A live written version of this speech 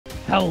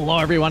Hello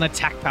everyone,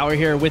 Atkpwr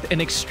here with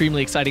an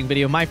extremely exciting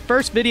video. My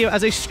first video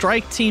as a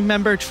strike team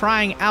member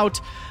trying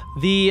out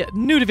the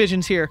new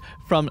divisions here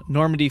from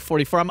Normandy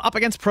 44. I'm up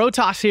against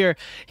Protoss here.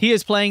 He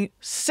is playing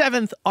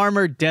 7th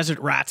Armored Desert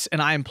Rats,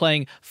 and I am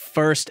playing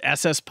 1st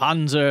SS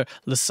Panzer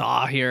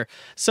Lsaw here.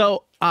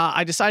 So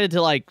I decided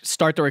to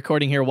start the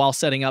recording here while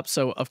setting up,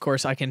 so of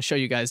course I can show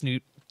you guys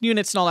new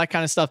units and all that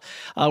kind of stuff.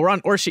 We're on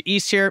Orsha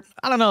East here.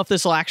 I don't know if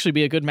this will actually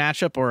be a good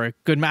matchup or a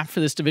good map for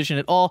this division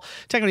at all.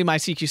 Technically, my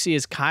CQC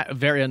is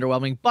very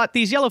underwhelming, but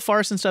these yellow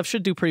forests and stuff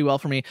should do pretty well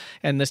for me,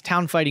 and this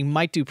town fighting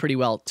might do pretty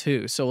well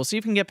too. So we'll see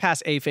if we can get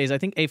past A phase. I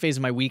think A phase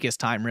is my weakest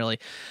time, really.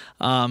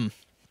 All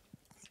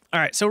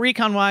right, so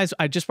recon-wise,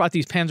 I just brought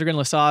these Panzer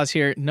Lsaws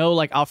here. No,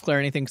 Atkpwr or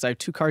anything, because I have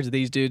 2 cards of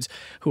these dudes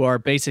who are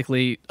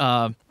basically,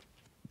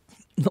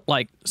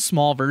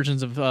 small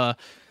versions of,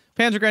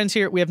 Panzergrens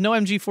here. We have no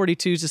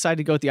MG42s, decided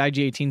to go with the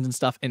IG-18s and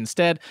stuff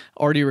instead.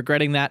 Already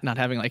regretting that, not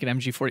having an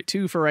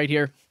MG42 for right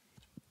here.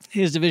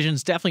 His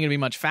division's definitely going to be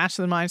much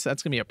faster than mine, so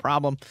that's going to be a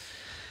problem.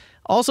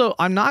 Also,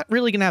 I'm not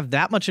really going to have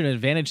that much of an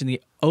advantage in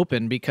the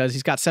open because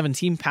he's got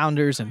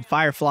 17-pounders and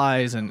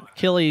Fireflies and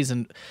Achilles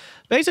and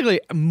basically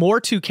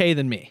more 2K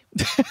than me.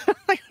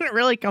 When it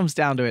really comes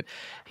down to it,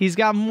 he's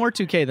got more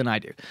 2K than I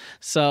do.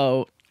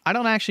 So I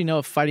don't actually know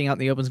if fighting out in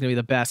the open is going to be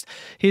the best.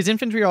 His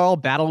infantry are all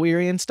battle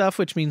weary and stuff,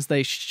 which means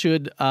they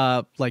should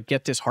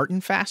get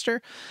disheartened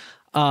faster.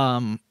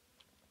 So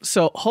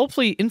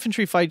hopefully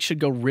infantry fights should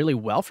go really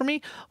well for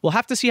me. We'll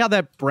have to see how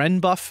that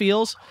Bren buff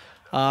feels.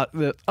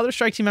 The other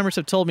strike team members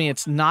have told me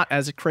it's not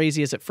as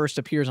crazy as it first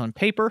appears on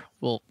paper.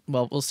 Well,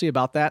 we'll see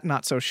about that.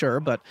 Not so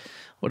sure, but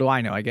what do I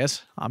know, I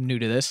guess? I'm new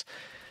to this.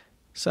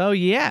 So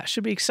yeah,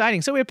 should be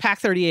exciting. So we have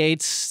Pak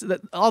 38s,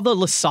 all the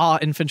Lsaw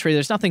infantry.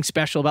 There's nothing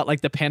special about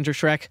the Panzer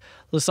Shrek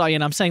Lsaw.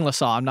 And I'm saying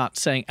Lsaw. I'm not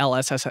saying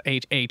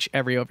LSSHH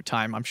every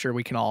overtime. I'm sure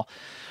we can all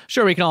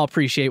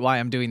appreciate why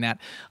I'm doing that.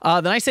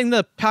 The nice thing,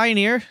 the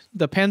Pioneer,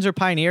 the Panzer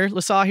Pioneer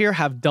Lsaw here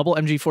have double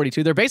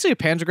MG42. They're basically a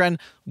Panzergren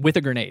with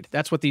a grenade.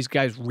 That's what these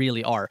guys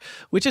really are,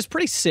 which is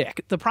pretty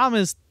sick. The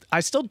problem is I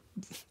still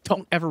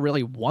don't ever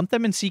really want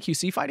them in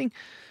CQC fighting.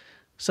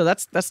 So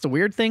that's the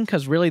weird thing,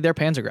 because really they're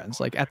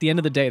Panzergrens. At the end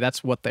of the day,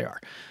 that's what they are.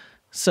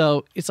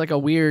 So it's a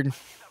weird,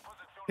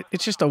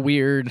 it's just a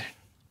weird,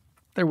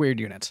 they're weird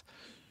units.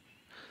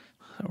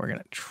 So we're going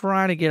to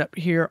try to get up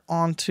here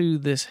onto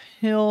this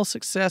hill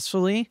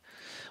successfully.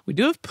 We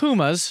do have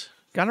Pumas.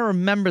 Got to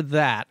remember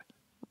that.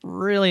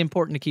 Really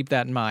important to keep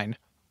that in mind.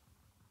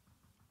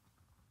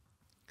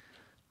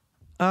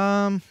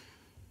 Pumas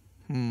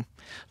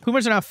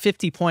are now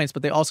 50 points,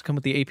 but they also come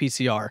with the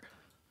APCR.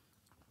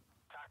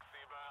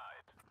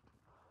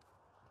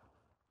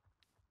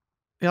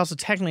 They also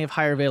technically have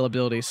higher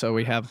availability, so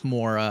we have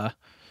more,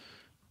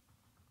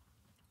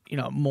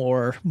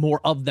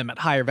 more of them at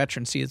higher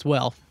veterancy as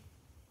well.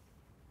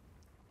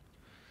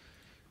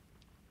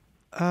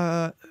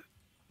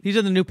 These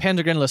are the new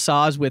Panzergren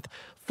Lsaws with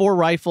 4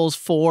 rifles,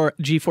 4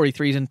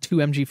 G43s, and 2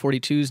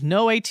 MG42s.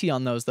 No AT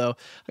on those, though.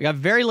 I got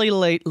very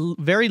little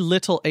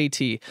AT.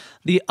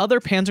 The other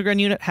Panzergren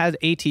unit had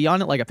AT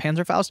on it, like a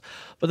Panzerfaust.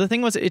 But the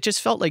thing was, it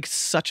just felt like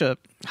such a,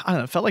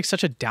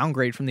 such a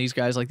downgrade from these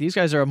guys. These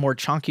guys are a more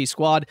chunky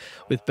squad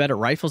with better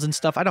rifles and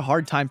stuff. I had a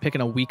hard time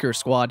picking a weaker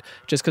squad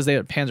just because they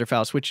had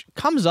Panzerfaust, which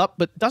comes up,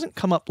 but doesn't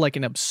come up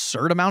an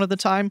absurd amount of the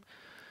time.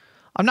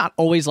 I'm not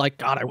always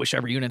God, I wish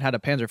every unit had a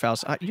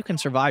Panzerfaust. You can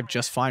survive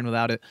just fine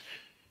without it.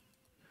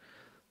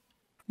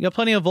 You got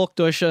plenty of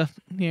Volkdeutsche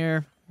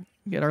here.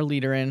 Get our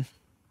leader in.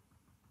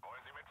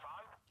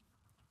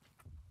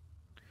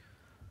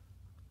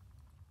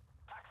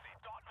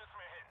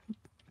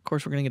 Of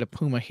course, we're going to get a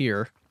Puma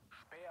here.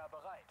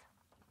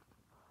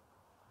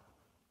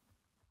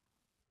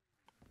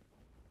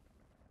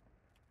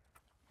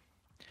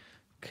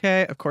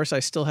 Okay, of course, I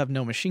still have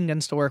no machine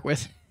guns to work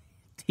with.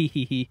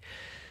 Teehee.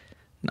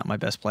 Not my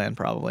best plan,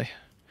 probably.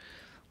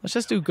 Let's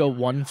just go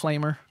 1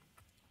 flamer.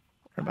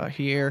 What about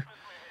here?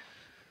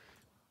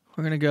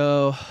 We're going to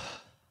go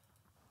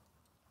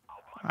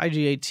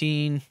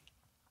IG-18.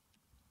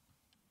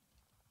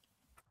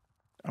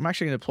 I'm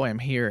actually going to deploy him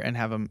here and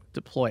have him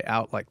deploy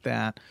out like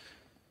that.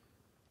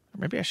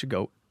 Or maybe I should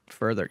go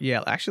further.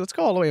 Yeah, actually, let's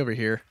go all the way over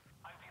here.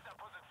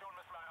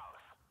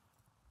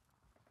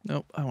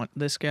 Nope, I want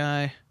this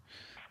guy.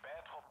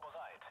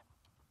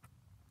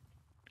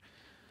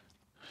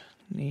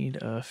 Need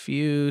a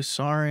few,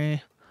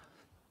 sorry.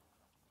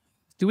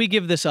 Do we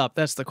give this up?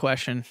 That's the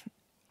question.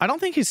 I don't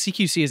think his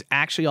CQC is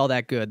actually all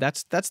that good.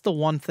 That's the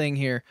one thing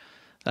here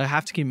that I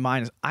have to keep in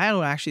mind is I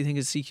don't actually think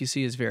his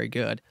CQC is very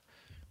good.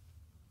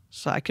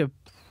 So I could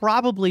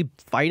probably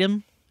fight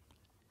him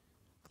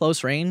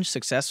close range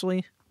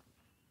successfully.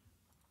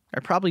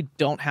 I probably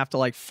don't have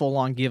to full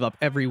on give up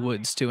every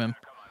woods to him.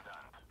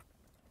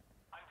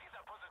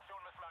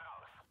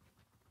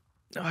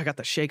 Oh, I got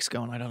the shakes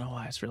going. I don't know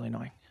why. It's really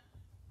annoying.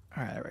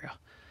 All right, there we go.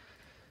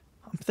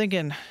 I'm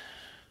thinking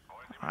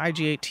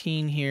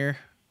IG-18 here.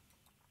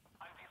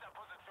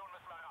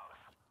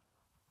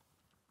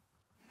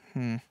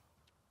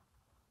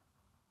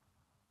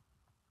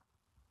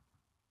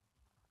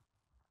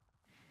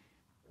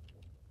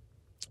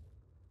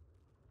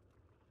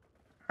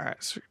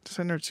 Alright, so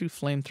send our 2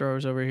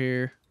 flamethrowers over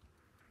here.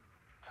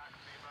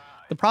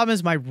 The problem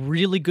is my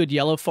really good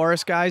yellow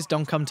forest guys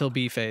don't come till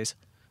B phase.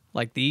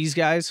 Like these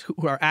guys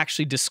who are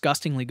actually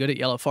disgustingly good at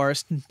yellow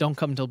forest don't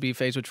come till B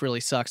phase, which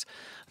really sucks.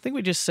 I think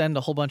we just send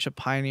a whole bunch of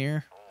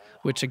pioneer,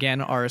 which again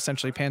are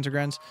essentially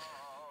Panzergrens.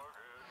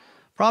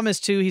 Problem is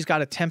too, he's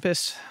got a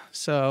Tempest,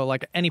 so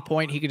like at any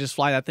point he could just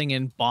fly that thing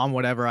in, bomb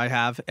whatever I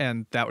have,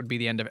 and that would be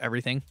the end of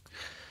everything.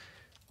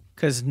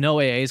 Because no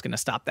AA is going to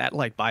stop that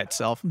like by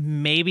itself.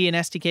 Maybe an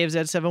SDK of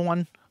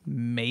Z71,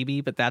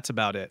 maybe, but that's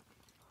about it.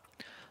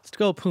 Let's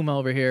go Puma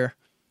over here.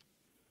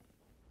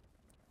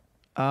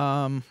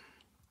 I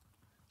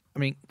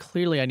mean,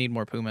 clearly I need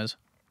more Pumas.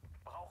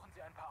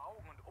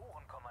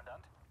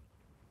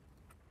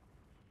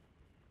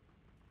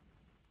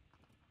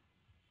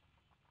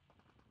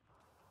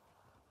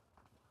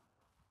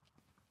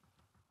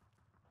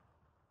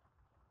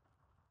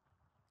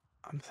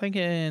 I'm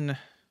thinking...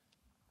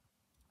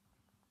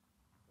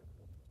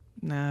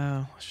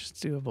 No, let's just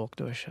do a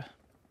Volkdeutsche.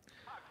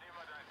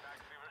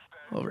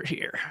 Over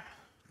here.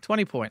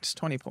 20 points,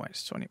 20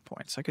 points, 20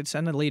 points. I could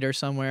send a leader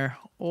somewhere,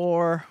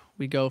 or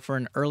we go for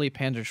an early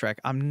Panzerschreck.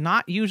 I'm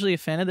not usually a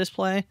fan of this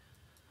play,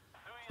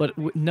 but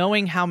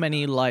knowing how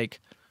many,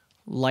 like,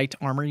 light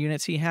armor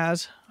units he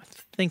has, I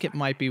think it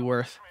might be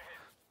worth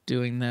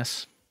doing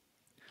this.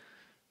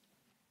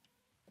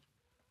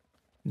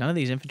 None of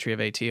these infantry have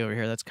AT over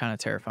here. That's kind of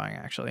terrifying,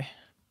 actually.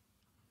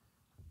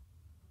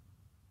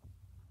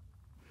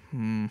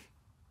 Nah,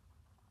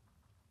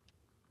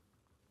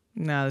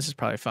 this is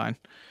probably fine.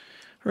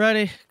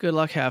 Ready? Good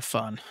luck, have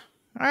fun.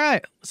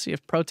 Alright, let's see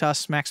if Protoss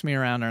smacks me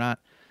around or not.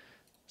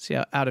 See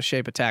how out of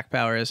shape attack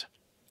power is.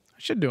 I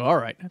should do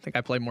alright. I think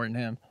I play more than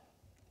him.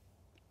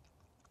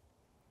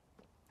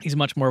 He's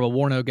much more of a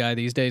WARNO guy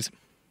these days.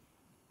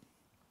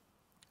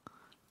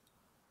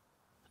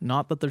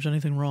 Not that there's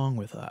anything wrong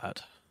with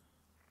that.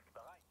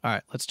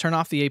 Alright, let's turn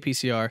off the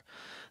APCR.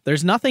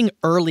 There's nothing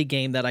early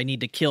game that I need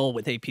to kill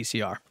with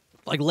APCR.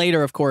 Like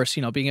later, of course,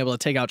 you know, being able to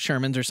take out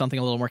Shermans or something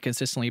a little more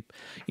consistently,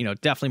 you know,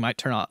 definitely might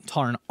turn on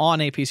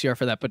APCR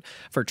for that. But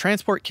for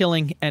transport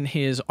killing and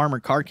his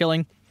armored car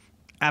killing,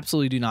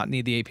 absolutely do not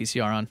need the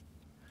APCR on.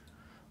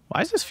 Why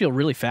does this feel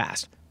really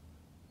fast?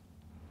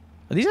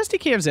 Are these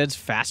SDKFZs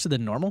faster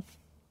than normal?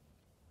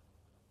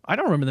 I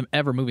don't remember them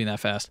ever moving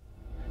that fast.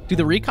 Do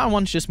the recon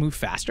ones just move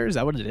faster? Is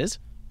that what it is?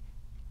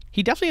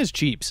 He definitely has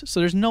Jeeps, so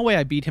there's no way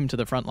I beat him to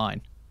the front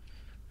line.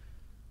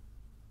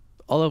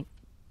 Although...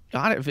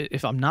 God,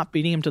 if I'm not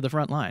beating him to the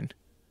front line.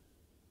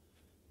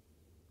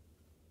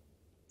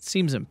 It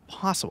seems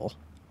impossible.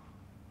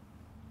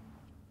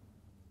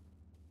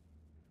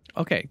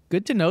 Okay,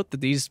 good to note that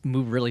these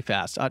move really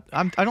fast. I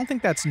don't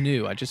think that's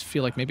new. I just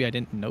feel like maybe I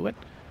didn't know it.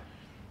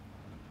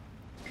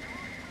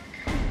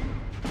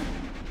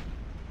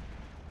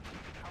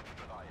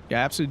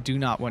 Yeah, I absolutely do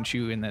not want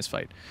you in this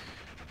fight.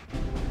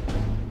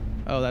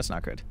 Oh, that's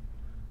not good.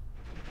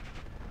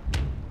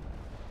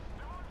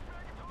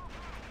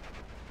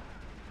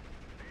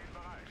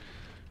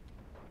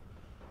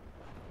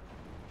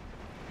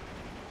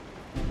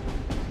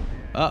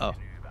 Uh-oh.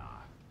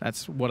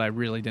 That's what I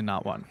really did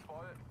not want.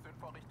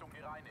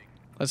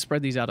 Let's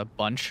spread these out a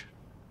bunch.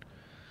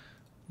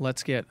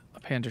 Let's get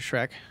a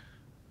Panzerschreck.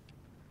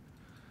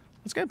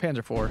 Let's get a Panzer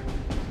IV.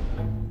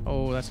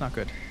 Oh, that's not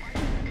good.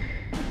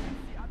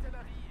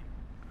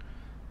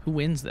 Who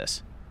wins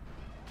this?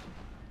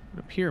 It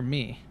would appear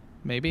me.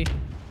 Maybe?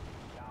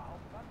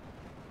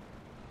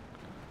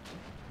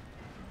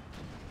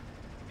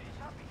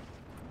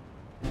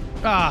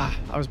 Ah!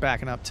 I was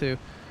backing up too.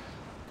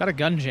 Got a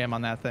gun jam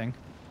on that thing.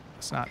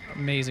 It's not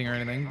amazing or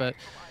anything, but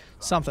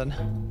something.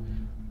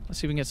 Let's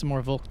see if we can get some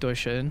more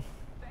Volkdeutsche in.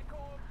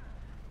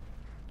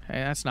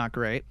 Hey, that's not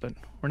great, but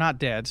we're not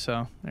dead,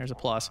 so there's a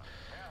plus.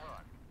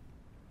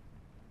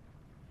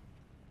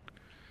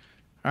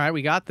 Alright,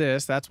 we got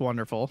this. That's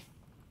wonderful.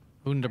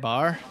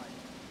 Wunderbar.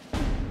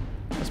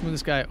 Let's move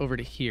this guy over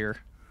to here.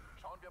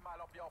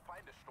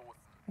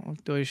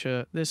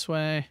 Volkdeutsche this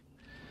way.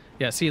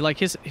 Yeah, see, like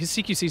his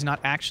CQC is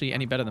not actually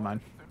any better than mine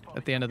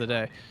at the end of the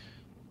day.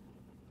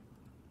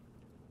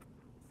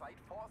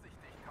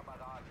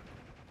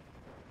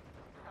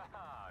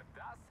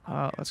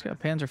 Let's get a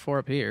Panzer IV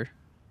up here.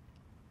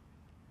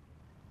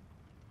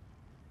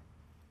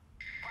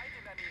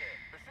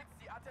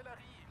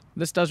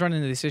 This does run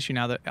into this issue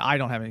now that I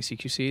don't have any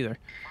CQC either.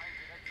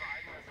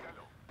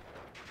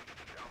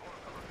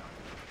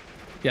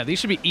 Yeah, these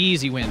should be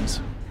easy wins.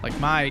 Like,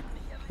 my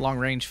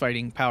long-range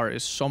fighting power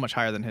is so much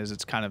higher than his,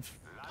 it's kind of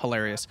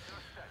hilarious.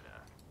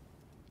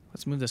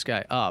 Let's move this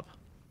guy up.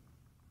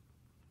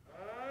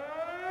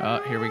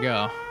 Oh, here we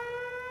go.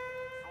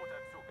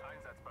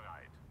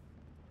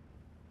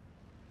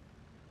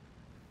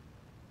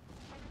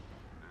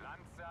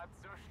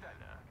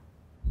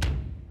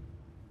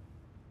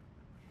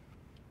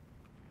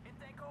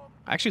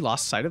 I actually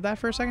lost sight of that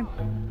for a second.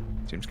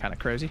 Seems kind of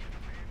crazy.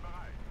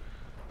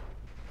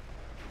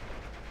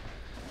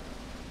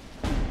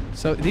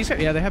 So these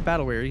guys, yeah, they have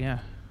battle weary, yeah.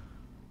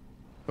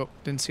 Oh,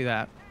 didn't see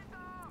that.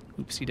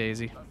 Oopsie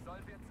daisy.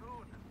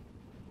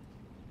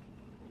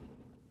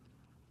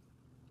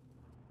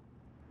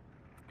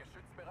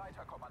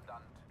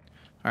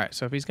 All right,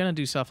 so if he's gonna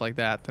do stuff like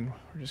that, then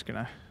we're just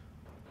gonna.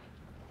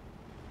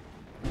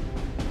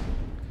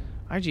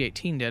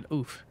 IG-18 dead.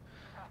 Oof.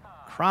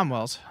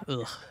 Cromwell's.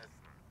 Ugh.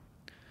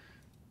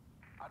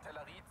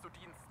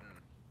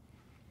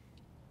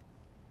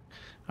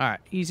 All right,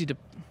 easy to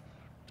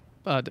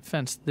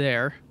defense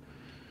there.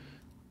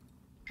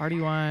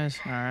 Party-wise,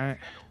 all right.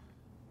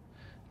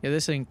 Yeah,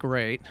 this ain't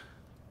great.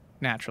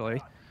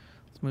 Naturally,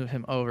 let's move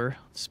him over.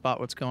 Spot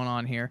what's going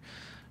on here.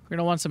 We're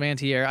gonna want some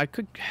anti-air. I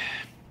could.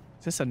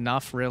 Is this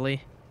enough,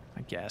 really?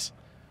 I guess.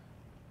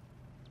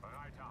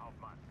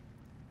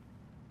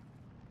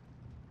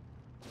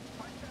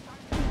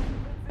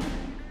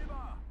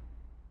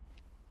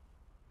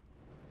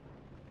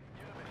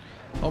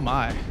 Oh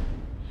my.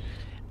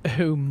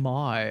 Oh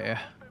my.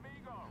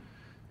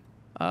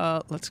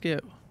 Let's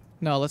get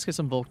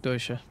some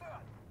Volkdeutsche.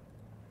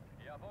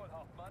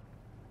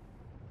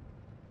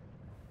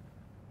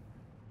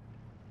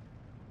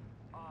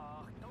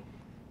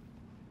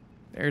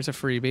 There's a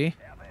freebie.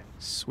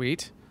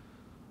 Sweet.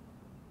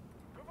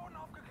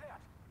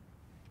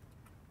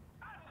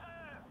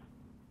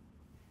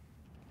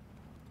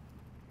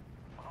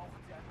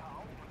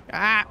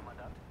 Ah!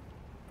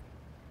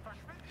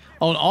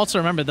 Oh, and also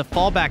remember, the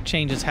fallback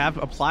changes have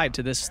applied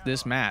to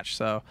this match,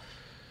 so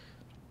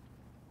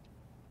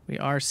we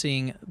are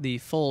seeing the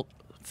full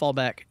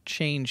fallback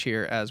change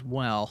here as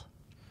well.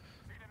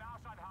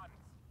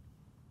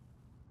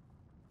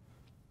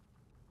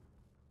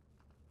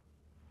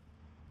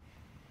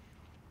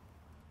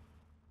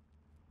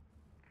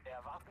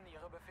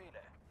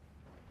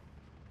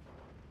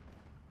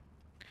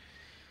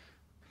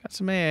 Got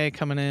some AA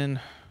coming in.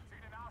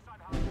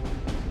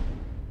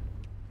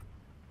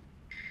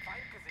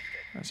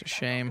 That's a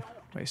shame.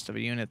 Waste of a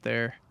unit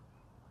there.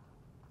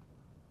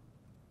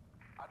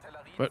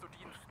 But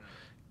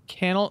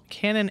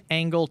cannon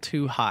angle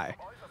too high.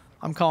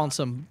 I'm calling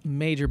some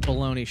major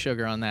baloney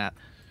sugar on that.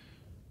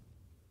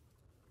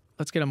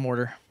 Let's get a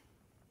mortar.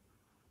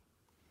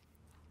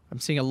 I'm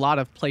seeing a lot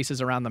of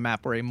places around the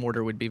map where a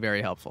mortar would be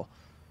very helpful.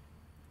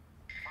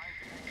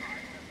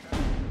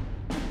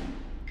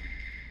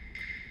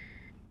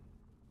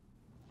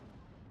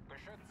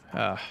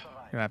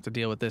 Gonna have to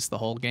deal with this the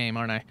whole game,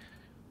 aren't I?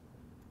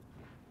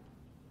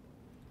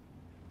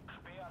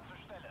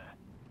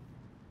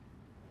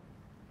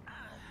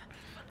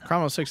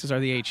 Cromwell 6s are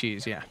the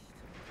HEs, yeah.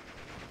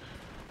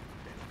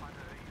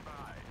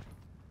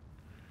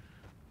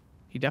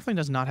 He definitely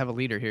does not have a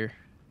leader here.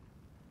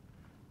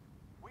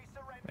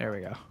 There we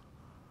go.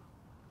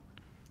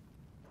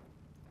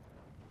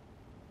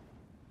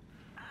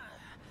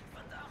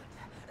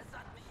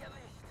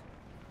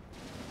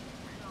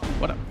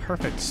 What a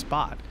perfect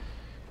spot.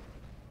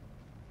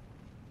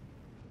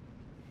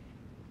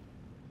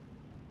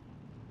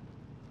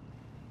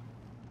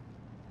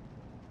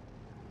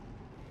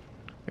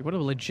 Like, what a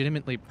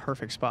legitimately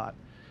perfect spot.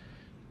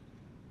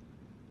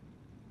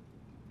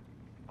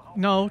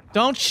 No,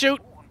 don't shoot!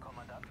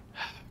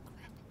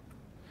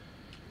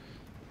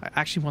 I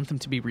actually want them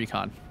to be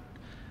recon.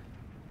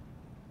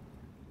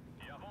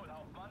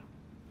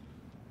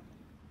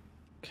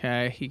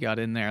 Okay, he got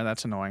in there.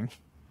 That's annoying.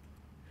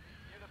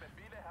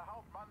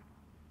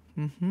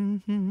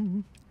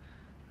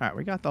 Alright,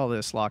 we got all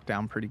this locked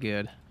down pretty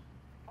good.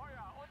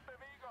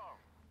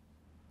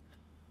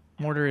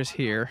 Mortar is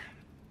here.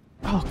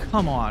 Oh,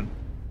 come on.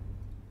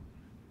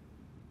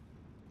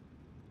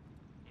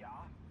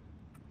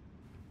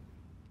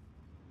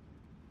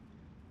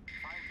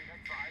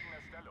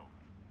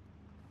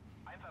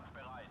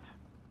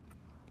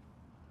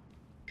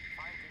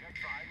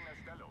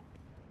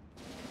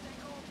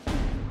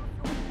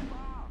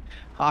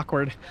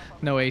 Awkward.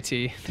 No AT.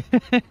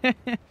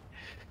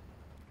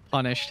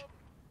 Punished.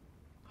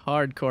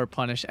 Hardcore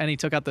punished. And he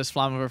took out this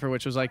Flammenwerfer,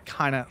 which was like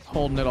kind of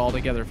holding it all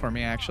together for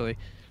me, actually.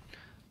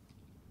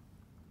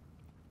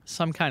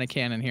 Some kind of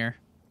cannon here.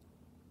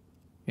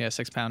 Yeah,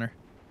 6-pounder.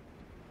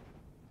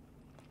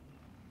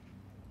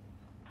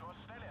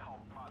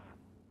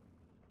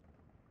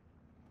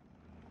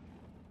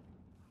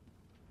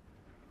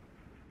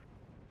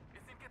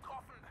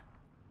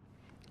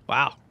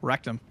 Wow,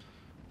 wrecked him.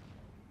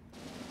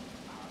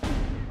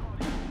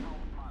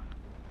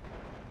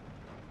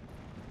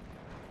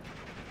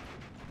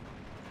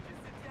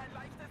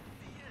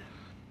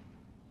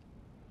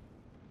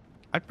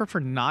 I'd prefer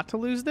not to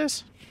lose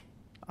this.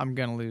 I'm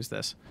gonna lose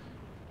this.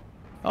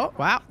 Oh,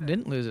 wow.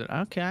 Didn't lose it.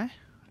 Okay.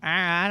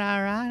 Alright,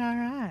 alright,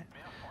 alright.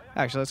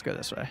 Actually, let's go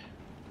this way.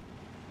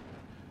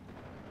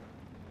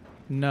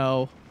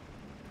 No.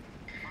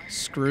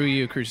 Screw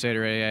you,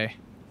 Crusader AA.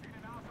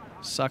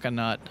 Suck a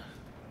nut.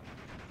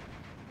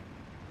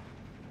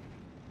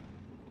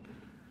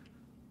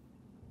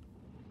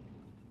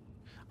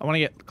 I want to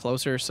get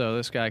closer so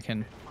this guy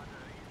can...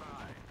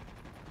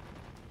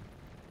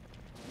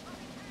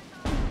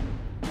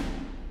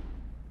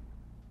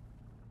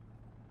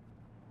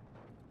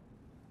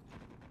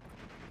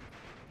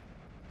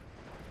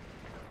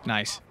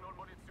 Nice.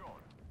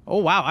 Oh,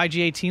 wow.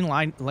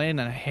 IG-18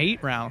 landing a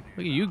hate round.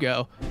 Look at you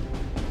go.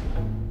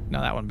 No,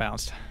 that one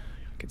bounced.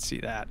 I could see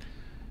that.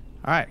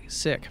 All right,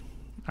 sick.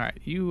 All right,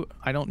 you.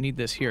 I don't need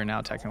this here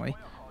now, technically.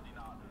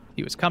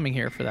 He was coming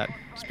here for that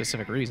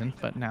specific reason,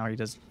 but now he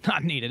does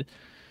not need it.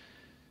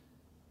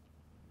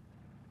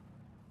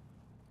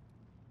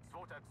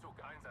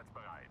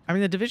 I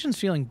mean, the division's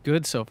feeling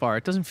good so far.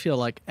 It doesn't feel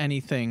like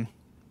anything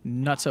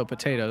nutso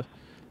potato.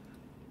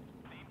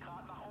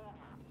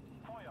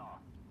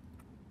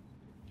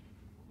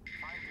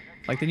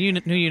 Like, the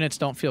new units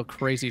don't feel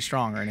crazy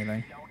strong or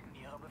anything.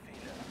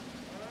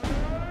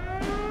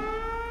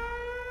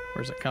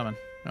 Where's it coming?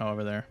 Oh,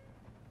 over there.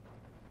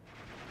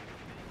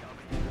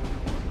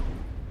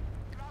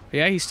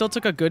 Yeah, he still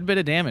took a good bit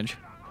of damage.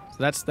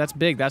 So that's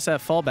big. That's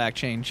that fallback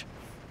change.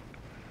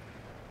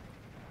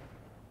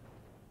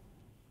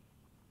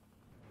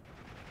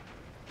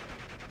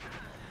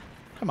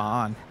 Come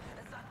on.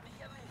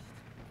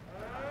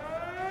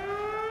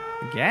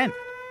 Again.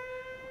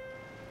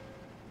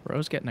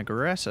 Bro's getting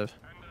aggressive.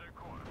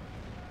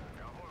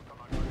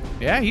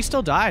 Yeah, he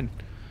still died.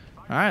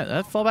 Alright,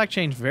 that fallback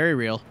change very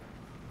real.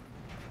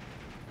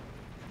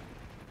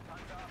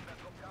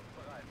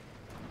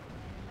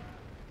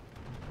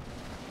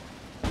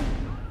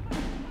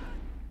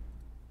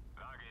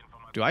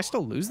 Do I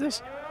still lose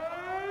this?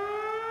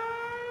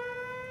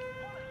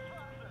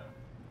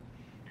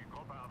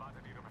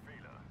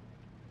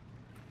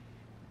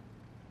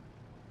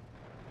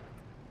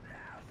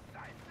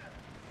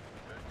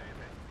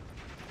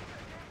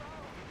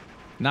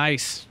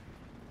 Nice.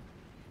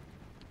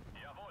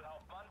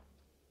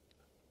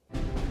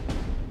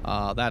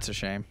 That's a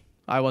shame.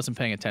 I wasn't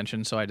paying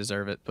attention, so I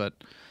deserve it, but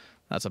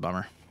that's a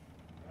bummer.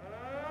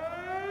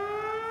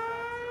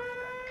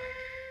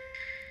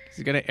 Is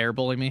he gonna air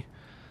bully me?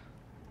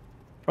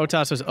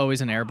 Protoss was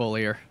always an air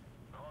bullier.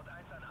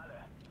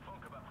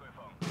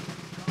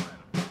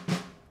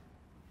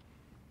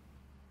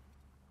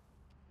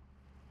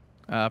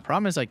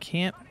 Problem is I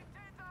can't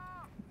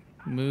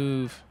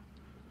move.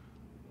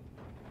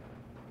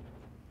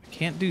 I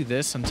can't do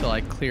this until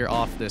I clear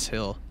off this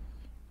hill.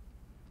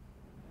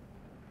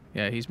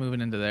 Yeah, he's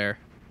moving into there.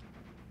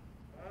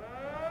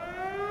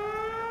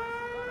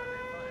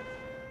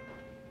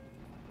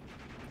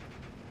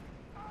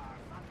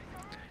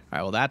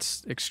 Alright, well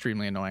that's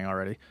extremely annoying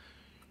already.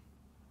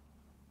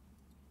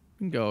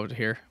 We can go over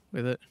here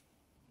with it.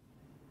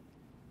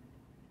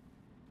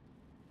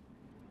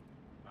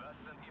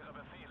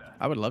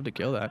 I would love to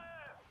kill that.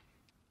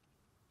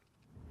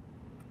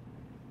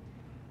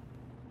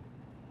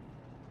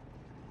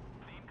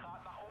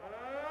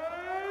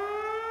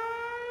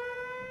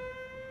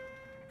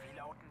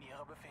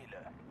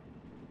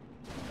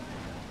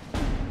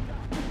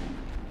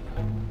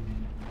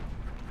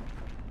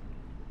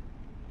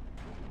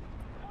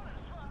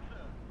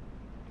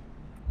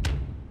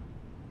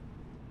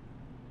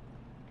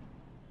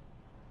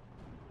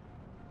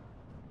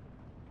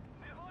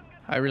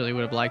 I really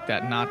would have liked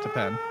that not to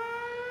pen,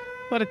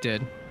 but it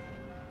did.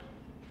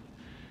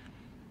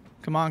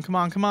 Come on, come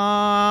on, come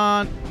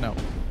on! No.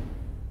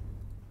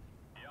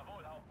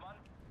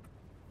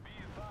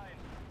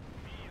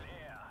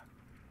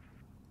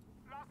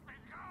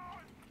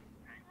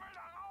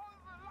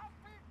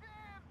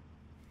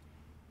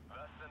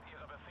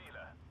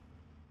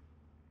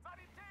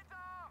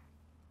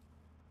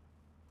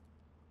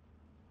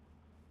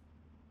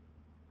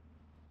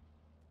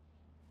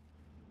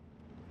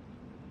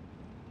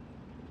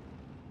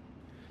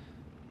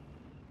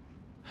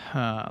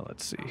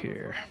 Let's see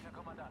here.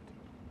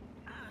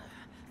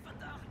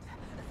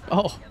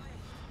 Oh!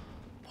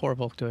 Poor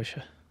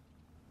Volkdeutsche.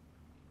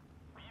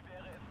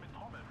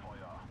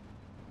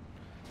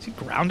 Is he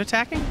ground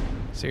attacking?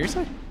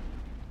 Seriously?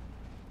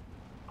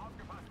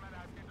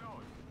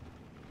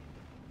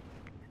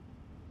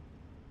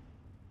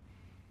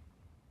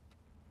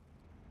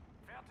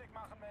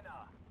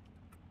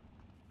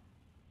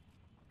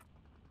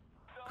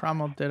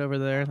 Cromwell dead over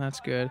there. That's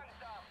good.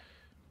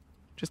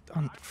 Just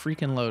on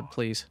freaking load,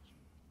 please.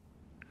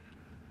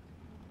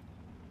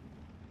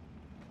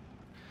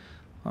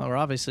 Well, we're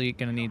obviously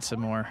going to need some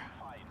more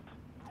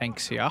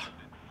tanks here.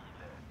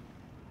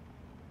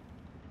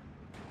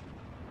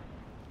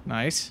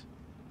 Nice.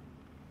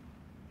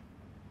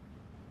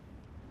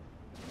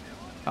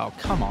 Oh,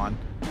 come on.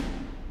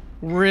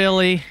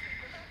 Really?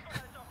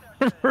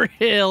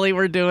 Really?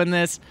 We're doing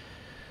this?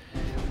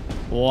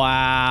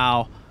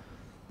 Wow.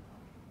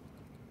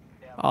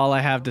 All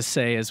I have to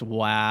say is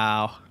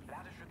wow.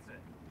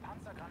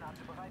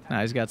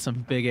 Now he's got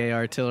some big A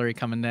artillery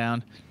coming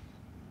down.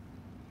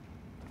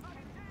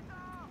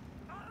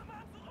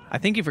 I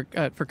think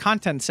for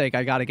content's sake,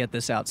 I got to get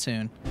this out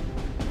soon.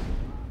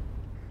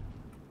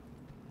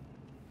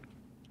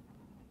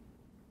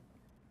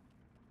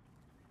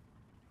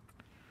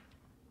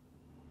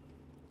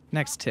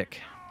 Next tick.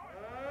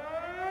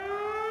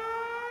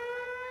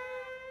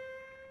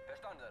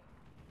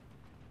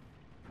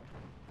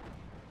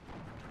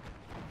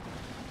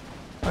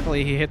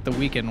 Luckily, he hit the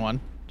weakened one,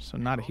 so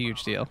not a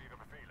huge deal.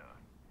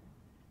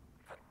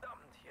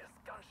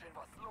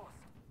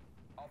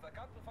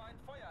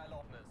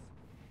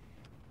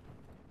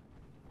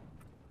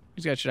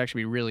 These guys should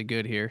actually be really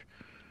good here.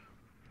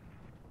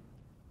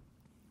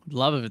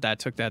 love if that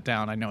took that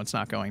down. I know it's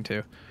not going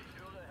to.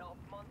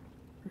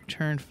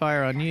 Return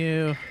fire on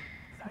you.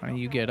 Why don't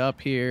you get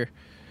up here?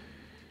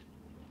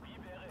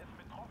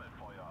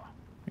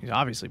 He's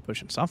obviously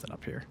pushing something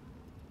up here.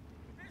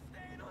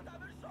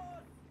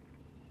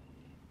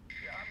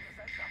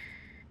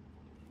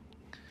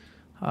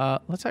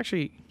 Let's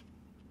actually...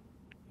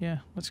 Yeah,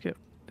 let's get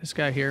this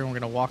guy here, and we're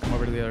going to walk him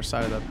over to the other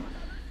side of the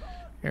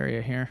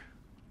area here.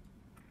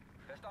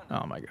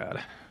 Oh my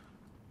god.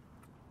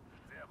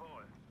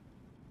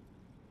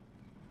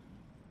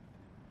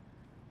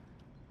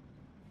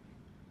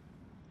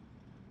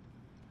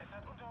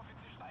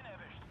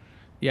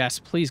 Yes,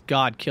 please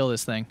God, kill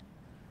this thing.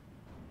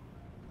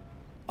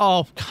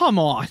 Oh, come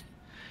on.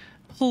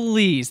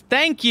 Please.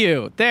 Thank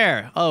you.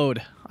 There.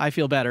 Ode. I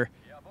feel better.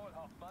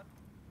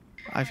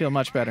 I feel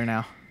much better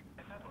now.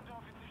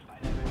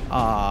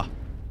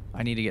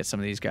 I need to get some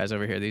of these guys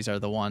over here. These are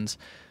the ones.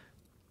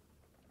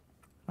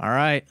 All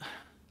right.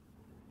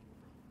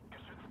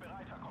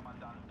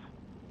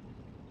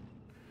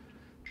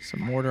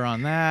 Some mortar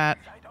on that.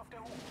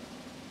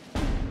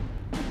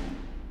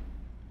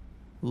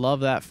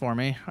 Love that for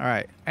me. All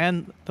right.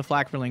 And the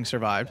Flakverling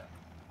survived.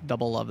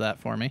 Double love that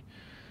for me.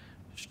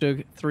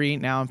 Stug 3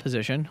 now in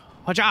position.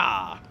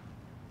 Haja!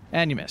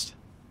 And you missed.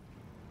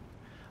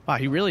 Wow,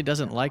 he really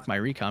doesn't like my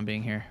recon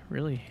being here.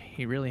 Really,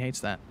 he really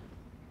hates that.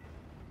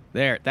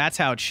 There, that's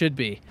how it should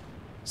be.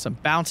 Some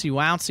bouncy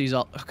wouncies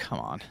all... Oh, come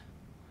on.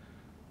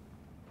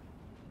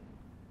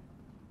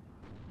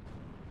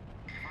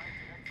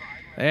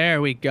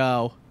 There we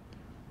go.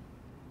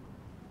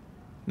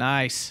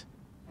 Nice.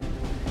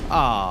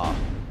 Aw.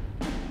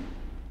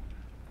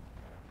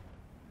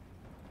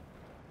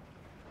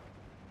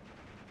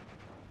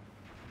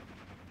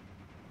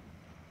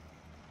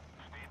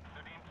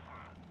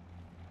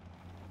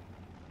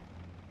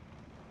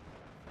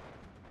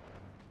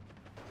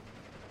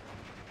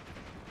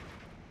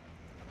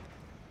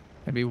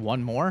 Maybe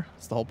one more?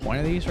 That's the whole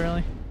point of these,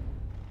 really?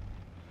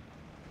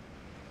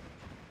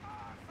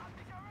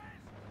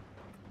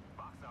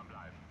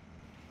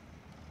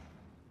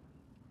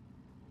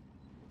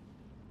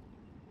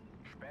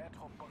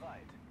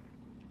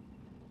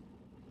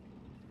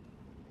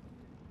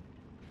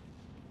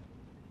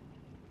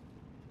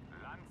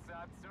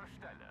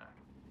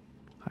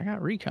 I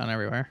got recon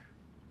everywhere.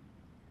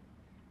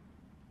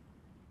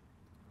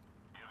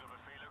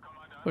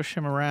 Push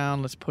him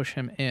around. Let's push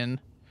him in.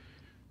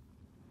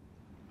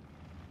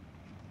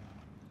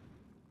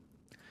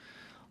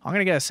 I'm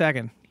gonna get a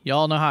second.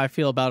 Y'all know how I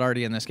feel about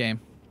Artie in this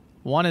game.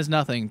 1 is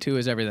nothing, 2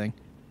 is everything.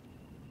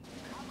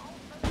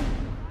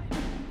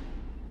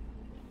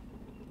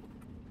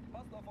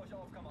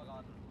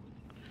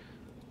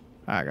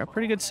 Alright, got a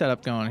pretty good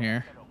setup going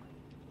here.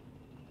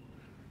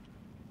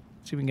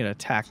 See if we can get an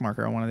attack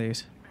marker on one of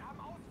these.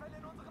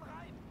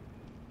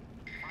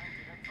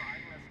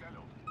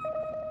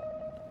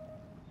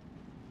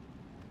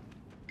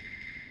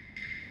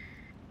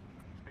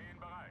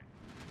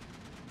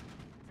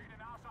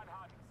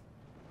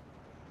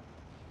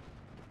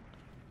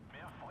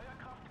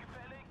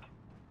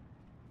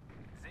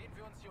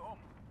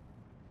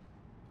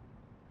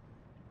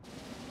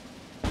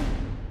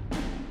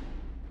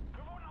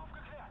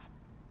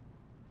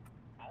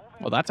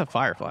 Well, that's a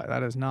Firefly.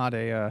 That is not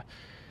a,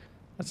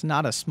 that's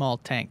not a small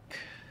tank.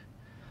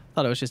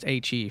 Thought it was just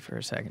HE for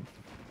a second.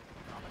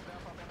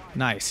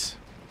 Nice.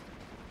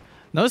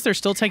 Notice they're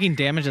still taking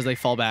damage as they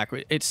fall back.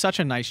 It's such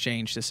a nice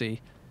change to see.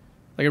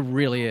 Like, it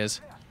really is.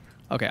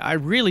 Okay, I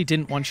really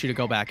didn't want you to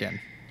go back in.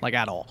 Like,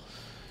 at all.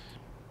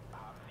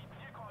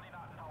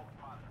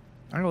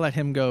 I'm gonna let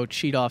him go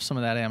cheat off some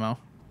of that ammo.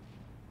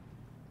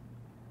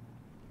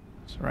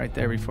 It's right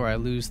there before I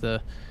lose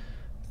the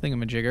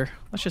thingamajigger.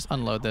 Let's just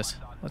unload this.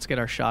 Let's get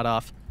our shot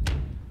off.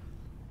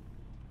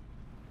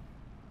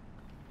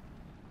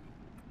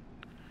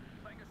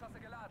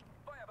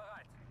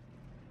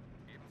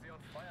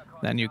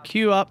 Then you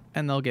queue up,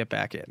 and they'll get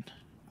back in.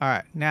 All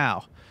right,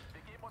 now.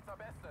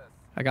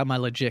 I got my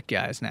legit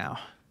guys now.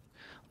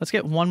 Let's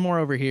get one more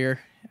over here,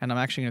 and I'm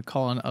actually going to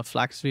call in a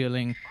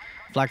Flakverling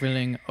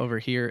over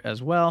here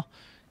as well.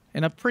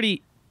 In a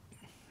pretty...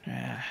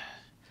 the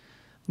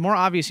more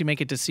obvious you make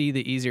it to see,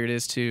 the easier it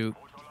is to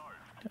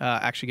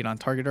actually get on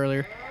target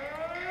earlier.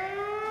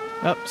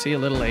 Oh, see, a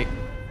little late.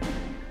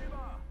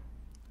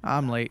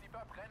 I'm late.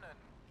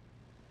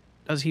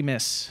 Does he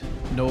miss?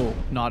 No,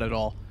 not at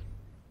all.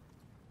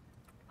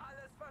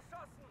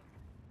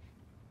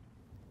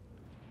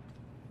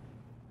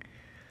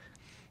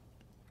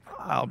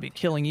 I'll be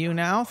killing you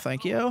now,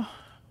 thank you.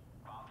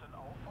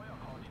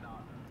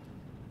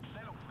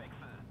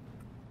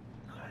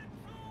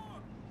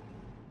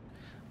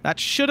 That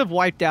should have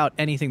wiped out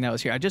anything that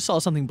was here. I just saw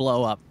something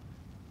blow up.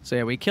 So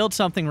yeah, we killed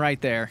something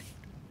right there.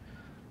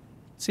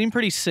 Seemed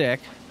pretty sick,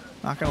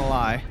 not gonna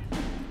lie.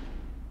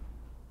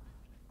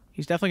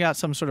 He's definitely got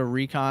some sort of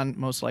recon,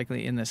 most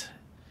likely in this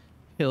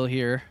hill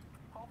here.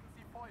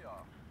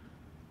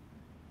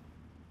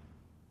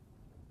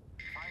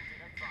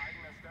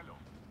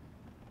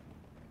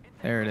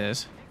 There it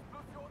is.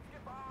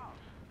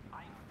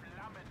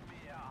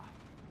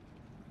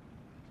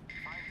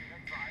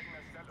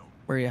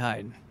 Where are you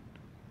hiding?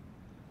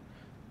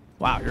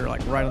 Wow, you're like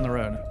right on the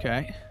road.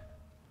 Okay.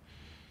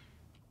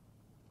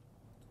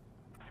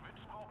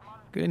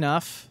 Good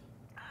enough.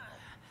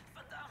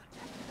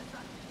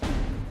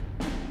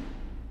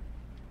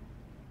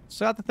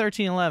 So got the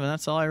 1311.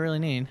 That's all I really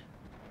need.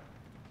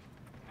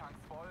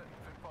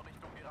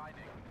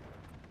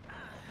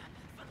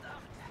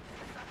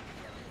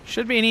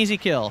 Should be an easy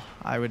kill,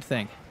 I would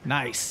think.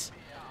 Nice.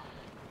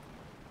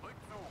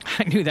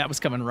 I knew that was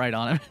coming right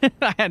on him.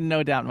 I had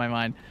no doubt in my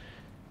mind.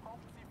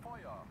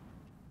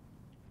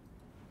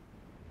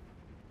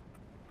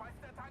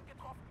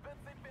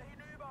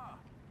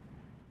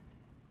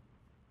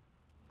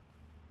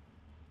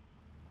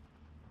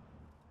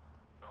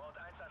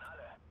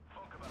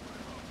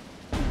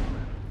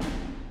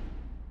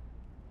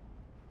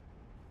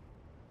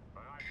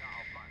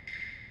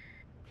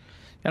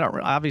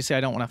 Obviously,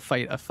 I don't want to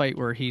fight a fight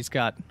where he's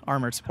got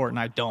armored support and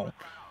I don't.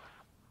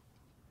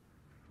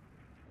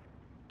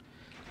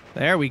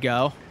 There we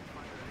go.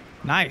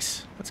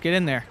 Nice. Let's get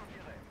in there.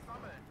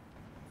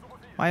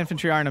 My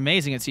infantry aren't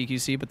amazing at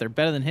CQC, but they're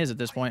better than his at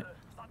this point.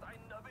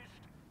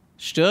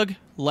 Stug,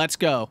 let's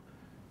go.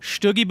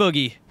 Stuggy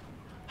boogie.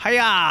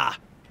 Hiya!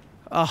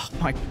 Oh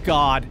my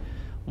god.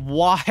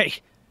 Why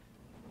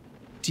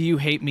do you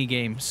hate me,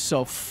 game,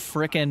 so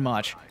frickin'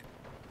 much?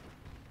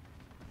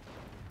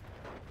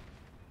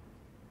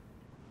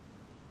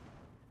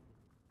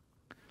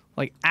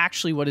 Like,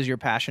 actually, what is your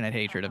passionate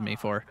hatred of me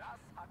for?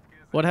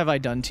 What have I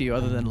done to you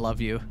other than love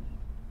you?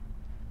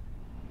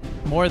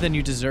 More than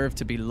you deserve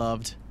to be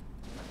loved.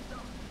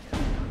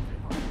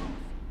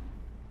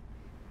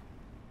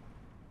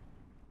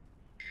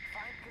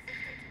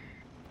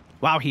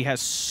 Wow, he has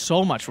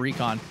so much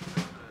recon.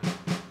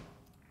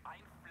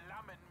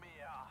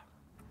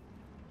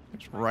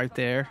 It's right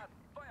there.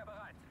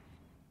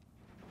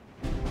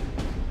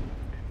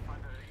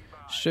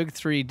 Shug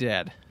 3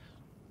 dead.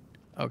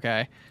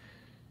 Okay.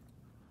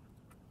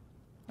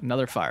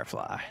 Another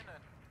Firefly.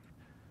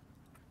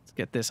 Let's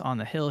get this on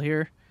the hill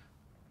here.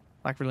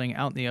 Blackberling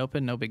out in the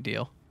open, no big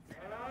deal.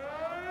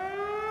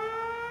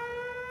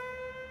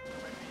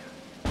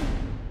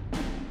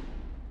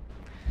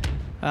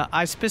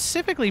 I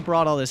specifically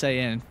brought all this A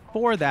in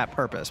for that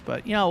purpose,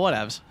 but, you know,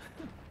 whatevs.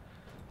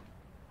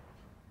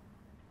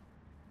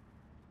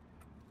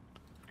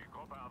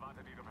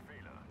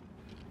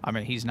 I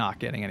mean, he's not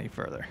getting any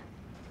further.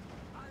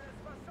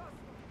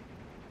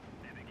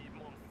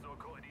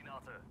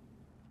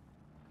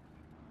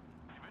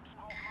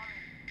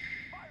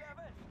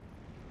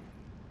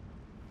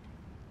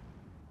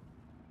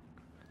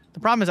 The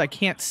problem is I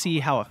can't see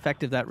how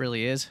effective that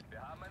really is.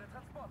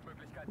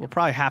 I'll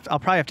probably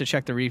have to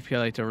check the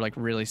replay to like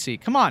really see.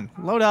 Come on,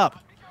 load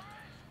up.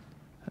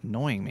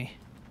 Annoying me.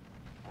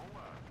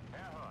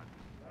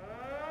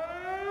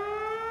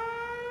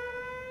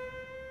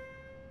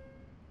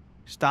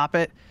 Stop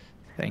it.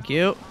 Thank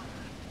you.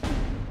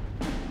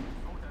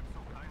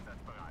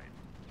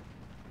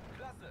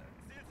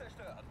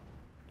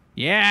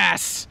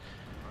 Yes!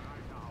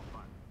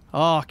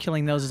 Oh,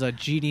 killing those is a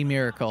GD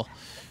miracle.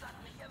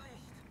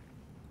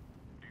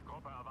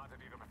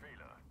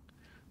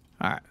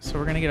 Alright, so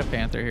we're gonna get a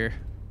Panther here.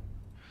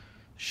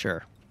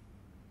 Sure.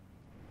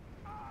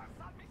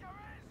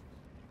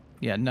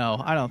 Yeah, no,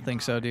 I don't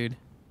think so, dude.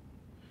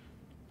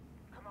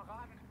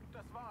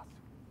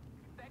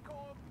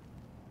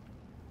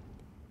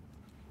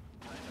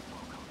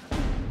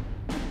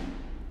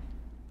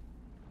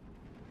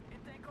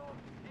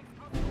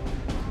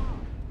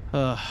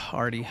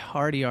 Arty.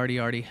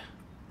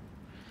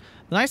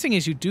 The nice thing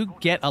is you do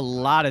get a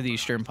lot of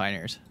these Sturm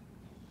Pioneers.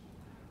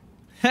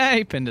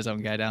 He pinned his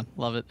own guy down.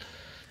 Love it.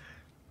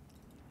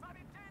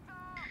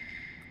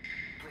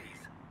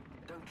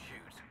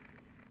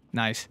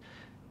 Nice.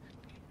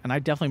 And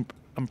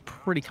I'm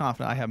pretty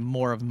confident I have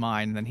more of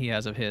mine than he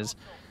has of his.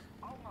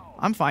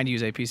 I'm fine to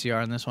use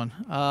APCR on this one.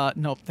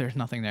 Nope, there's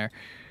nothing there.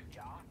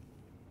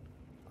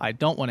 I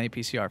don't want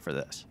APCR for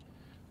this.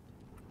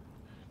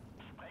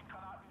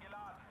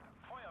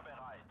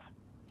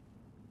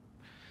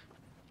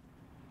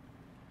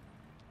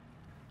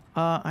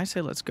 I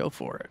say let's go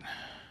for it.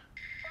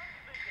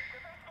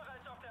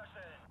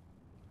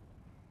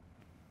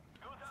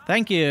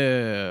 Thank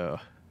you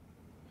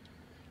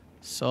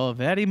so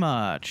very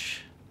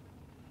much.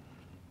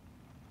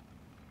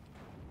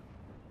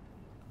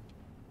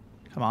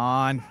 Come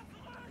on.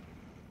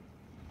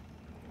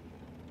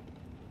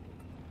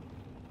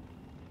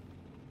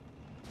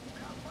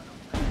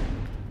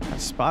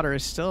 That spotter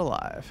is still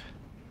alive.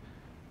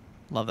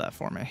 Love that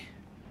for me.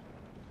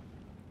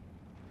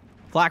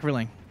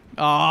 Blackberling.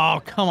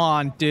 Oh, come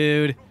on,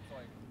 dude.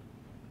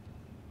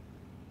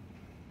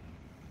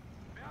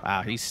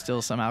 Wow, he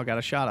still somehow got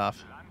a shot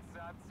off.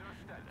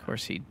 Of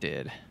course he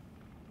did.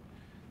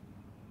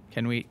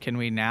 Can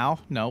we now?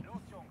 Nope.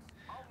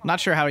 I'm not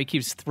sure how he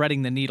keeps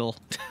threading the needle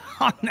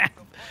on that.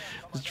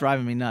 It's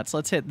driving me nuts.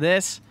 Let's hit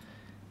this,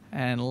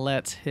 and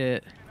let's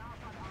hit...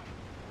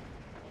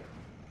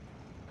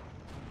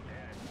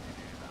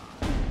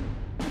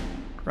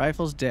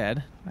 Rifle's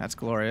dead. That's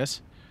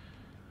glorious.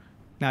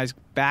 Now he's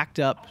backed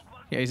up.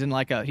 Yeah, he's in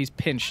like a... He's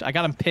pinched. I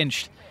got him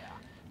pinched.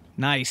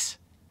 Nice.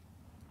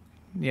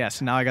 Yeah,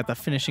 so now I got the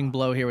finishing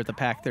blow here with the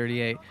Pak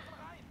 38.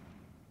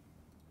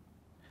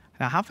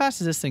 Now, how fast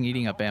is this thing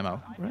eating up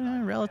ammo?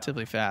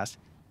 Relatively fast.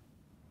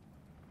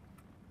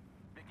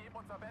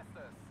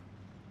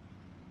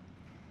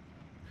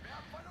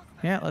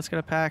 Yeah, let's get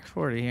a Pak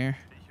 40 here.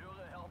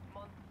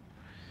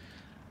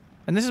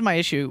 And this is my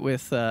issue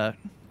with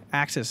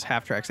Axis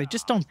half-tracks. They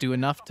just don't do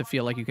enough to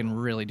feel like you can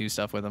really do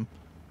stuff with them.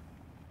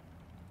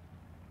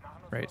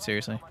 Right,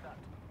 seriously.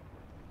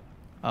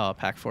 Oh,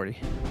 Pak 40.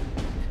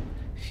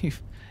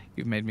 You've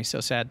made me so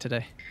sad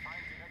today.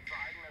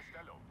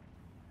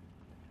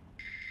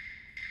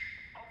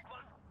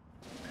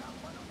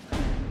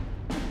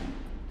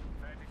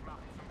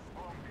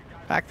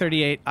 Pak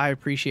 38, I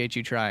appreciate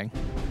you trying.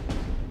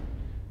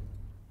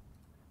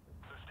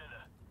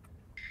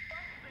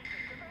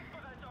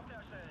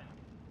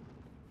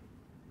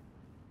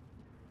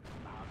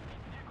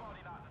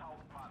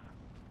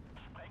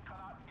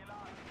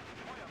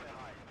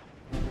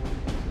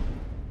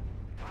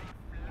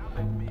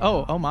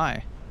 Oh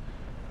my.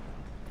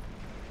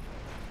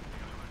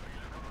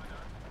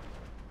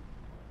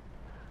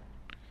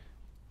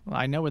 Well,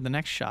 I know where the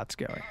next shot's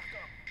going.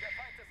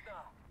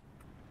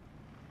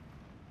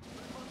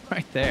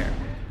 Right there.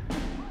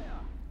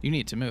 You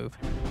need to move.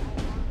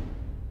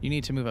 You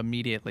need to move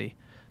immediately.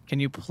 Can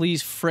you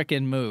please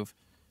frickin' move?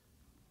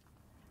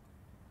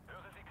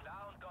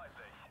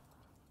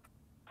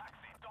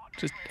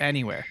 Just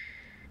anywhere.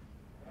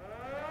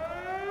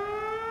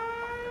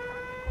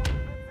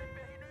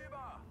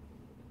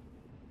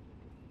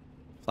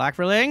 Flak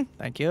verling,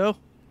 thank you.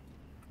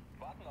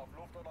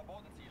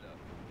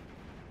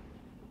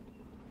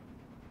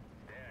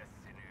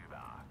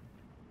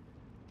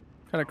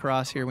 Cut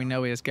across here. We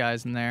know he has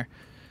guys in there.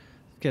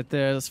 Get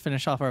there. Let's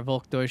finish off our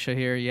Volkdeutsche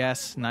here.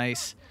 Yes,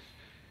 nice.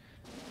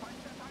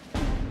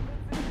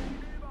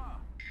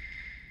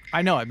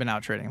 I know I've been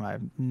out trading him. I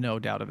have no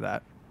doubt of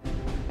that.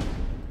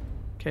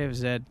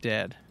 KFZ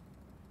dead.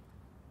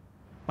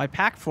 My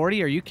Pak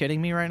 40? Are you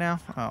kidding me right now?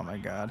 Oh my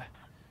god.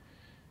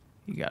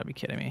 You gotta be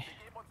kidding me.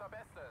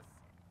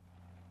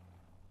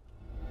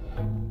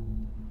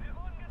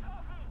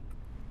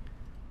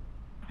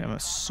 I'm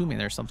assuming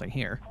there's something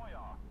here.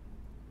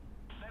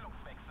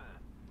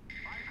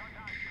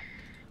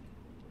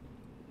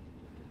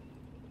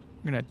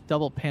 We're gonna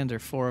double Panzer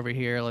 4 over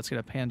here. Let's get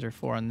a Panzer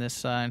 4 on this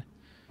side.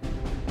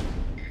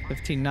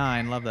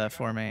 15-9, love that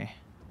for me.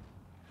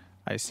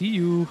 I see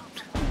you.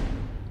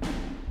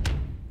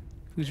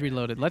 Who's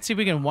reloaded? Let's see if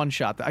we can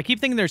one-shot that. I keep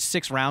thinking there's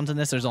 6 rounds in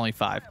this. There's only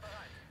 5.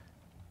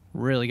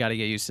 Really got to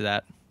get used to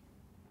that.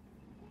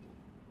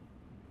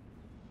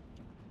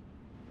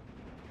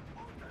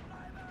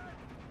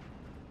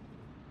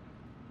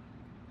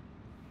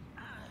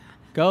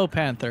 Go,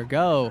 Panther,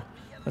 go.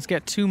 Let's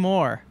get 2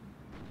 more.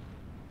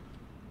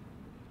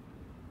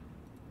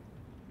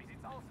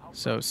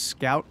 So,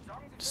 scout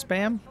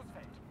spam?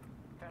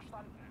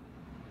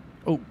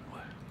 Oh.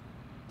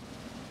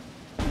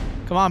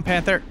 Come on,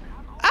 Panther.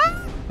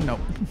 Ah! Nope,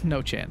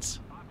 no chance.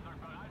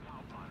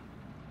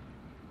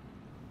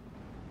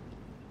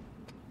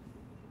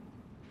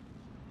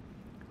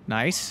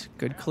 Nice,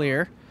 good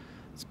clear.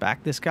 Let's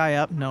back this guy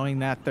up, knowing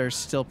that there's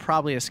still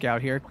probably a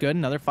scout here. Good,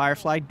 another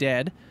Firefly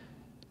dead.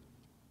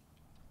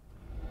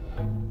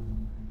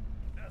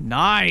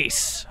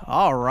 Nice!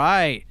 All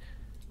right.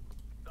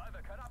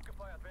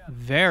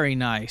 Very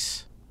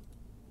nice.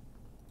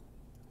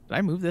 Did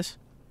I move this?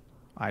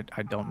 I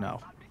don't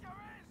know.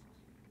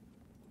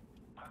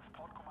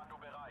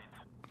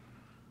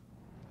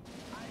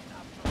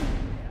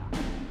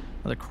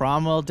 Another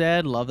Cromwell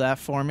dead. Love that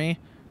for me.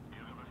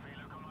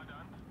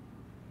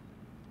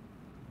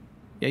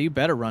 Yeah, you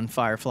better run,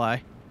 Firefly.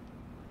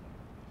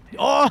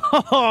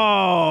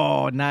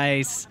 Oh,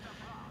 nice.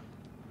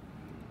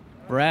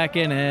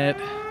 Wrecking it.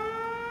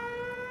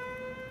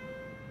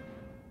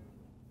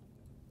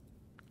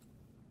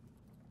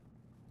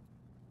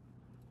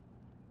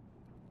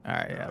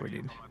 Alright, yeah, we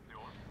need...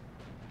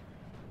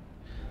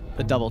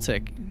 The double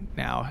tick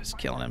now is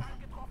killing him.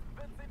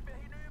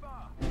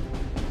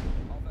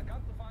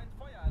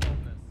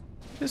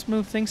 Just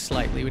move things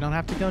slightly. We don't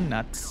have to go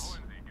nuts.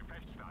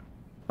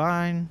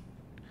 Fine.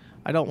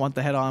 I don't want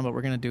the head-on, but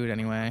we're going to do it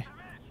anyway.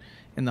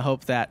 In the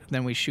hope that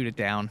then we shoot it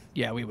down.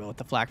 Yeah, we will with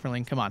the flak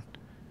verling. Come on.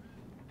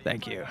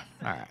 Thank you.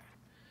 Alright.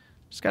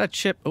 Just got to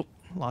chip... Oh,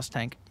 lost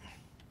tank.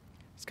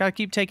 Just got to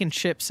keep taking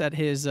chips at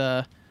his...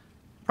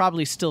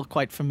 probably still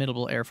quite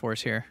formidable Air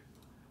Force here.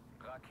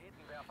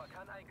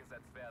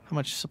 How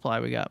much supply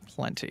we got?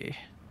 Plenty.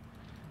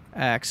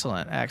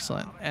 Excellent,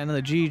 excellent. And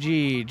the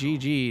GG,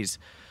 GG's.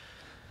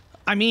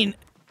 I mean,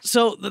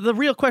 so the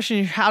real question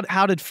is,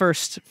 how did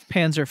first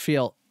Panzer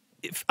feel?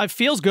 It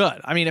feels good.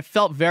 I mean, it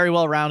felt very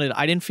well rounded.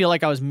 I didn't feel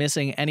like I was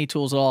missing any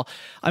tools at all.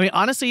 I mean,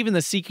 honestly, even the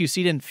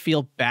CQC didn't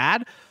feel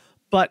bad.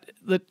 But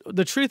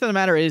the truth of the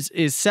matter is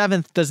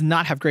 7th does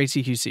not have great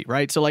CQC,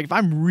 right? So like if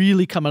I'm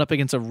really coming up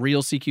against a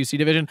real CQC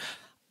division,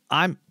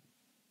 I'm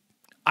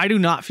I do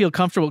not feel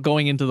comfortable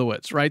going into the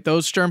woods, right?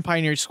 Those Sturm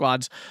Pioneer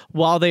squads,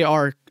 while they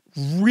are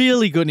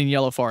really good in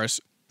Yellow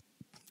Forest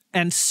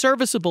and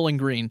serviceable in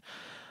green,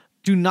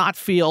 do not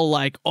feel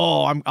like,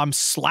 oh, I'm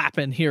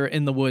slapping here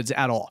in the woods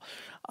at all.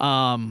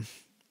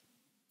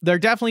 They're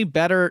definitely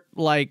better,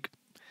 like,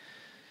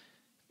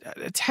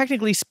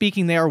 technically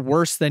speaking, they are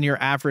worse than your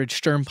average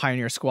Sturm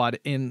Pioneer squad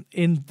in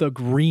the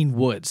green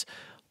woods,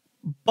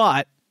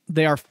 but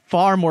they are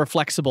far more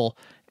flexible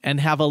and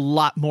have a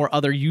lot more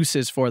other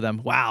uses for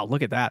them. Wow,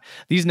 look at that.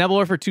 These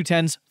Nebelwerfer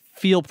 210s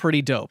feel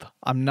pretty dope.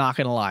 I'm not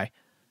going to lie.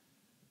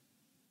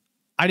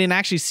 I didn't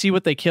actually see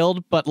what they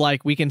killed, but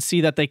like we can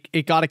see that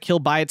it got a kill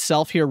by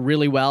itself here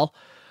really well.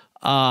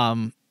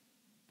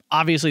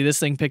 Obviously, this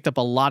thing picked up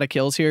a lot of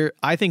kills here.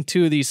 I think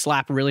 2 of these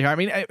slap really hard. I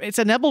mean, it's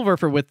a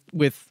Nebelwerfer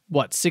with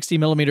what, 60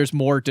 millimeters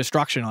more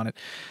destruction on it.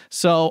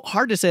 So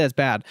hard to say that's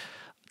bad.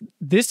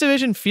 This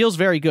division feels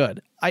very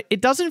good.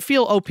 It doesn't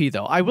feel OP,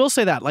 though. I will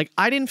say that. Like,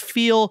 I didn't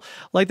feel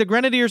like the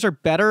Grenadiers are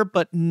better,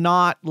 but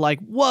not like,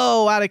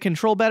 whoa, out of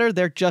control better.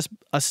 They're just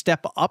a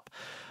step up.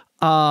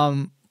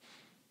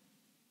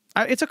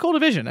 It's a cool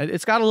division.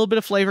 It's got a little bit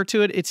of flavor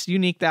to it. It's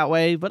unique that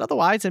way. But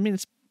otherwise, I mean,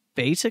 it's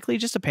basically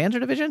just a Panzer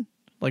division.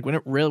 Like,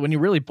 when you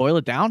really boil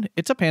it down,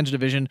 it's a Panzer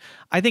division.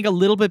 I think a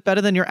little bit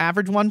better than your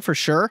average one, for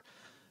sure.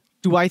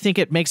 Do I think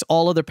it makes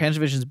all other Panzer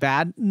divisions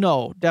bad?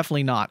 No,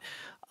 definitely not.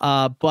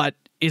 But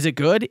is it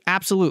good?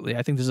 Absolutely.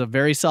 I think this is a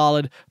very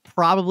solid,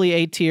 probably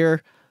A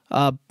tier,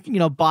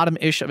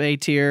 bottom-ish of A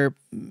tier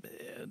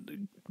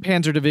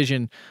Panzer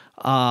division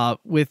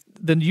with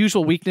the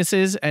usual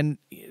weaknesses and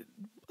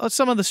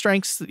some of the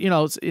strengths,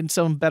 in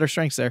some better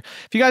strengths there.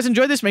 If you guys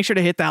enjoyed this, make sure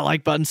to hit that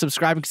like button,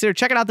 subscribe, and consider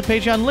checking out the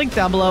Patreon link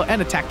down below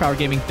and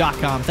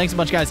Atkpwrgaming.com. Thanks a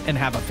bunch, guys, and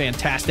have a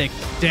fantastic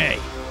day.